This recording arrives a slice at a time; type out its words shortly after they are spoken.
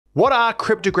What are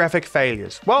cryptographic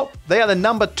failures? Well, they are the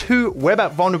 #2 web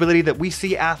app vulnerability that we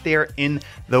see out there in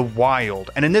the wild.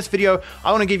 And in this video,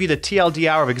 I want to give you the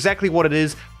TLDR of exactly what it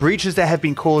is, breaches that have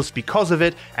been caused because of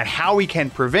it, and how we can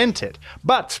prevent it.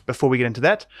 But before we get into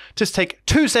that, just take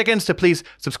 2 seconds to please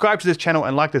subscribe to this channel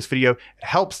and like this video. It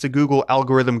helps the Google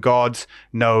algorithm gods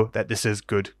know that this is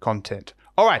good content.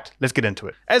 Alright, let's get into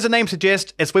it. As the name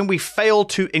suggests, it's when we fail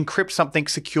to encrypt something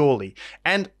securely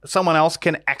and someone else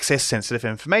can access sensitive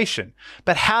information.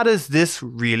 But how does this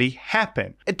really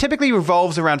happen? It typically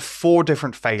revolves around 4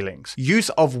 different failings. Use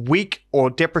of weak or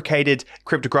deprecated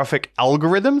cryptographic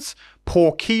algorithms,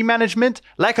 poor key management,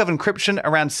 lack of encryption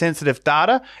around sensitive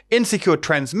data, insecure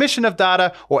transmission of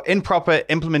data, or improper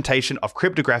implementation of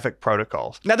cryptographic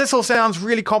protocols. Now this all sounds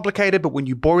really complicated, but when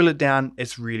you boil it down,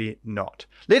 it's really not.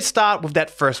 Let's start with that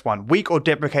first one, weak or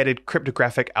deprecated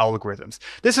cryptographic algorithms.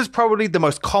 This is probably the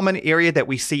most common area that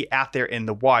we see out there in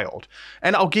the wild.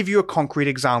 And I'll give you a concrete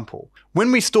example.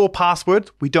 When we store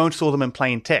passwords, we don't store them in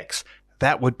plain text.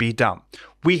 That would be dumb.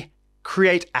 We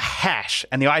create a hash,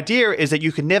 and the idea is that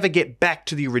you can never get back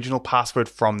to the original password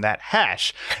from that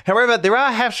hash. However, there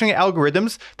are hashing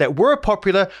algorithms that were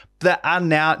popular that are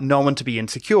now known to be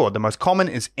insecure. The most common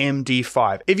is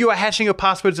MD5. If you are hashing your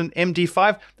passwords in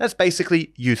MD5, that's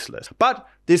basically useless. But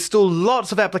there's still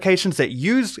lots of applications that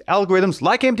use algorithms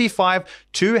like MD5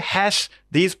 to hash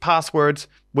these passwords,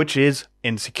 which is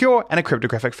insecure and a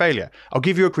cryptographic failure. I'll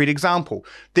give you a great example.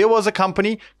 There was a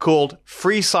company called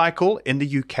Freecycle in the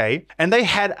UK, and they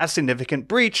had a significant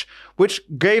breach which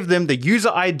gave them the user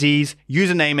IDs,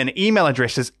 username, and email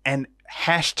addresses and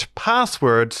hashed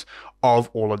passwords of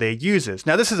all of their users.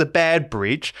 Now this is a bad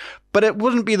breach, but it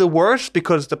wouldn't be the worst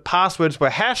because the passwords were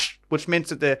hashed, which meant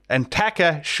that the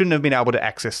attacker shouldn't have been able to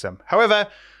access them. However,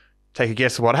 take a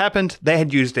guess at what happened. They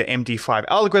had used the MD5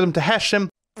 algorithm to hash them.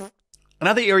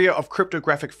 Another area of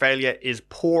cryptographic failure is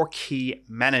poor key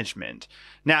management.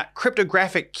 Now,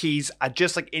 cryptographic keys are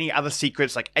just like any other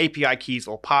secrets like API keys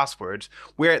or passwords,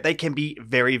 where they can be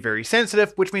very, very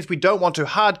sensitive, which means we don't want to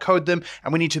hard code them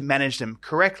and we need to manage them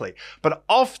correctly. But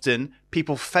often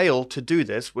people fail to do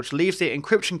this, which leaves their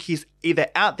encryption keys either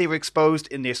out there exposed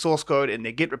in their source code, in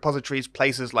their Git repositories,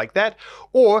 places like that,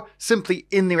 or simply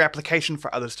in their application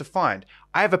for others to find.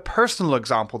 I have a personal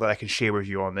example that I can share with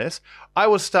you on this. I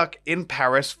was stuck in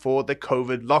Paris for the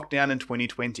COVID lockdown in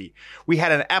 2020. We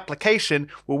had an application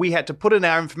where we had to put in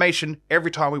our information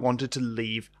every time we wanted to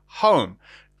leave home.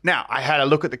 Now, I had a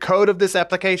look at the code of this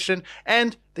application,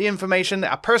 and the information,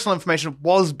 our personal information,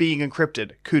 was being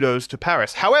encrypted. Kudos to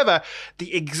Paris. However,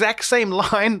 the exact same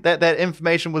line that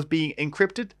information was being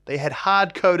encrypted, they had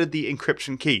hard-coded the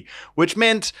encryption key, which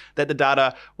meant that the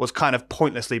data was kind of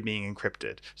pointlessly being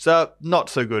encrypted. So, not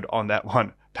so good on that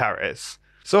one, Paris.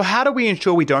 So how do we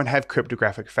ensure we don't have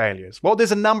cryptographic failures? Well,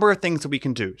 there's a number of things that we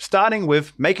can do, starting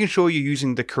with making sure you're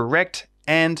using the correct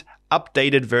and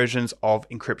updated versions of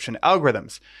encryption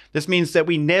algorithms. This means that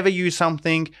we never use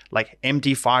something like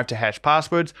MD5 to hash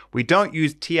passwords, we don't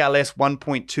use TLS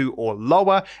 1.2 or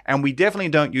lower, and we definitely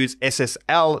don't use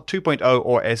SSL 2.0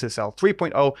 or SSL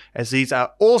 3.0, as these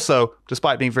are also,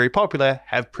 despite being very popular,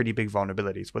 have pretty big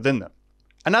vulnerabilities within them.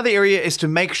 Another area is to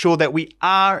make sure that we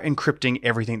are encrypting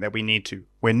everything that we need to.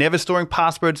 We're never storing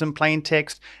passwords in plain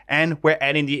text, and we're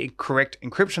adding the correct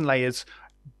encryption layers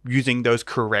using those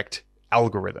correct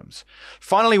algorithms.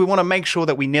 Finally, we want to make sure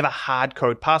that we never hard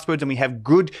code passwords and we have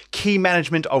good key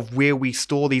management of where we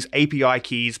store these API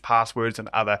keys, passwords, and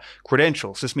other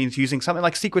credentials. This means using something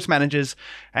like secrets managers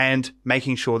and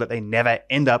making sure that they never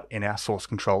end up in our source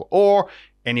control or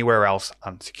anywhere else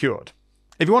unsecured.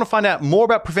 If you want to find out more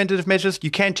about preventative measures,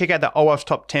 you can check out the OWASP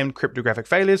Top 10 Cryptographic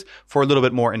Failures for a little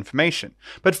bit more information.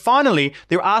 But finally,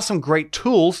 there are some great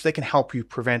tools that can help you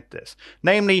prevent this.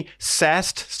 Namely,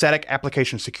 SAST, Static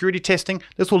Application Security Testing.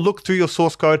 This will look through your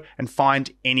source code and find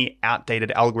any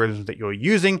outdated algorithms that you're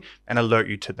using and alert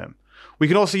you to them. We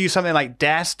can also use something like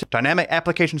DAST, Dynamic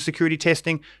Application Security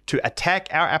Testing, to attack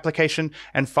our application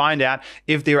and find out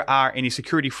if there are any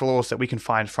security flaws that we can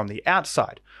find from the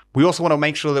outside. We also want to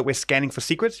make sure that we're scanning for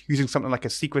secrets using something like a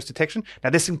secrets detection. Now,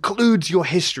 this includes your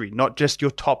history, not just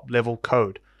your top level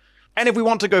code. And if we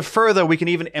want to go further, we can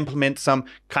even implement some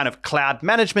kind of cloud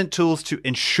management tools to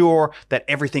ensure that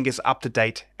everything is up to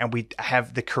date and we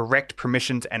have the correct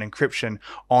permissions and encryption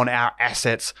on our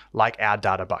assets like our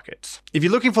data buckets. If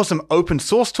you're looking for some open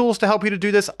source tools to help you to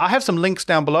do this, I have some links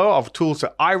down below of tools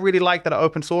that I really like that are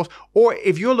open source. Or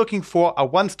if you're looking for a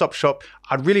one-stop shop,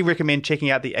 I'd really recommend checking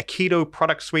out the A02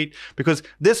 product suite, because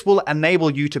this will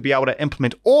enable you to be able to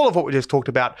implement all of what we just talked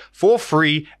about for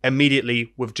free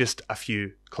immediately with just a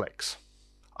few clicks.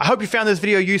 I hope you found this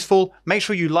video useful. Make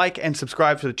sure you like and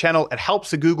subscribe to the channel. It helps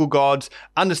the Google gods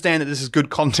understand that this is good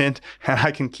content and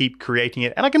I can keep creating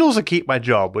it. And I can also keep my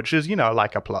job, which is,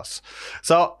 like a plus.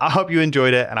 So I hope you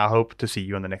enjoyed it and I hope to see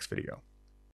you in the next video.